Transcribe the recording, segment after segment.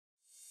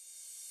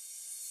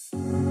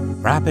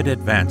Rapid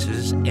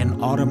advances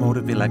in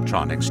automotive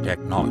electronics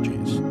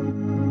technologies.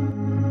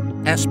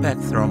 ESPEC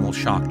Thermal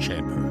shock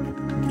chamber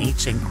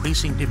meets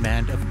increasing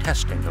demand of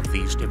testing of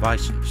these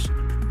devices.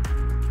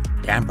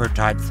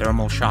 Damper-type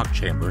thermal shock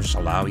chambers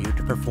allow you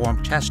to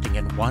perform testing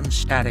in one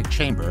static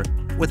chamber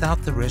without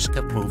the risk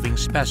of moving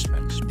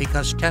specimens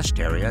because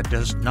test area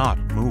does not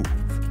move.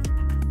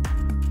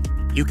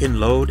 You can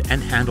load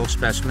and handle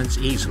specimens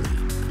easily,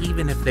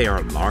 even if they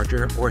are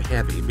larger or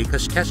heavy,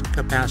 because test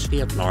capacity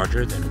of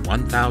larger than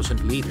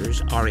 1,000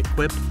 liters are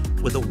equipped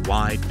with a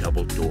wide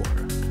double door.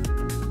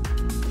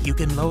 You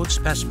can load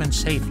specimens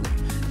safely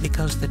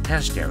because the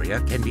test area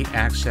can be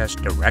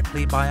accessed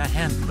directly by a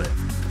hand lift.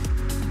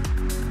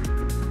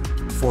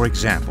 For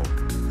example,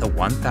 the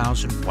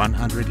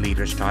 1,100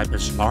 liters type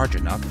is large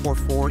enough for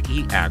 4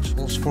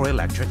 e-axles for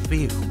electric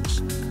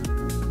vehicles.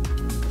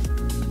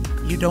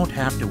 You don't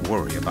have to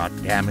worry about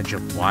damage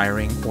of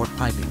wiring or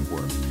piping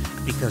work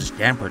because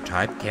damper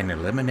type can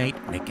eliminate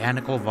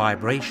mechanical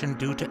vibration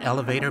due to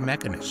elevator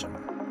mechanism.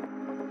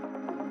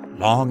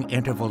 Long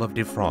interval of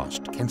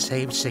defrost can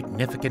save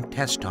significant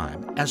test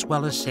time as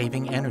well as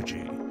saving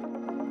energy.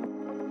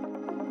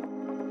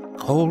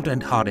 Cold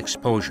and hot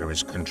exposure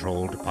is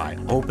controlled by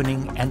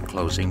opening and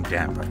closing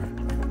damper.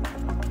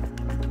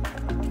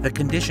 The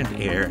conditioned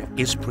air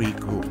is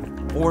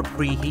pre-cooled or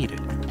preheated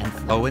and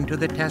flow into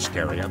the test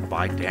area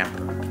by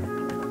damper.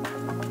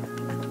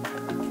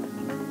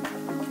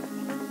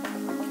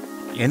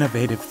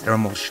 Innovative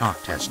thermal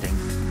shock testing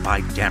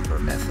by damper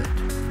method.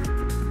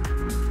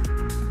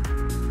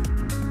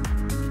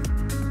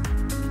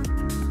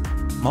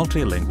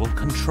 Multilingual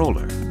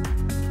controller.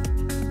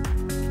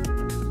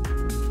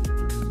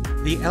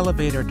 The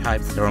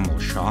elevator-type thermal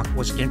shock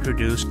was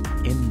introduced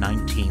in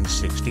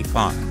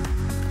 1965.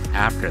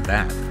 After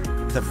that,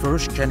 the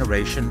first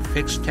generation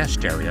fixed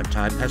test area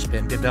type has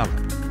been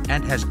developed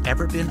and has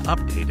ever been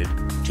updated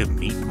to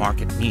meet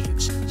market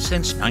needs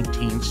since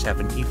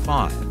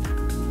 1975.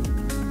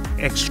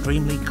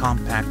 Extremely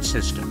compact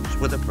systems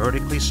with a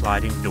vertically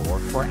sliding door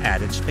for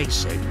added space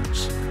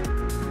savings.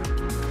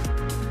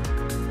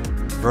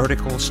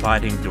 Vertical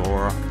sliding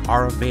door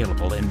are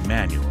available in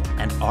manual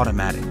and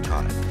automatic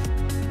type.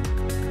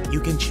 You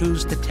can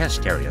choose the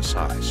test area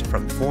size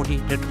from 40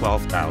 to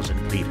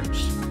 12,000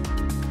 liters.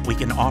 We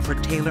can offer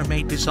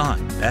tailor-made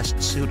design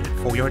best suited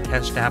for your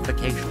test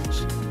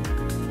applications.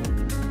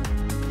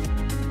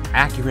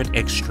 Accurate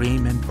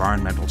extreme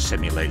environmental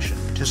simulation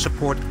to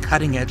support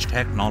cutting-edge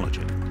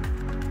technology.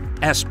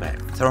 ESPEC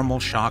Thermal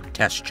Shock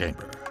Test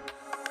Chamber.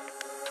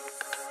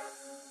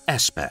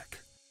 ESPEC.